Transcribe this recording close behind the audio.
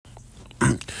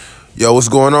Yo, what's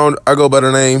going on? I go by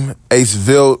the name Ace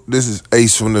Ville. This is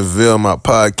Ace from the Ville, my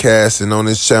podcast. And on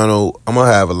this channel, I'm going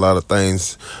to have a lot of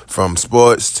things from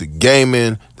sports to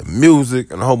gaming, to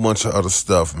music, and a whole bunch of other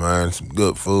stuff, man. Some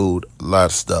good food, a lot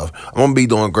of stuff. I'm going to be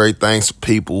doing great things for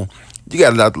people. You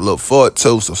got a lot to look forward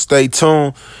to, so stay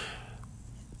tuned.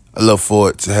 I look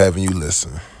forward to having you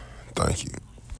listen. Thank you.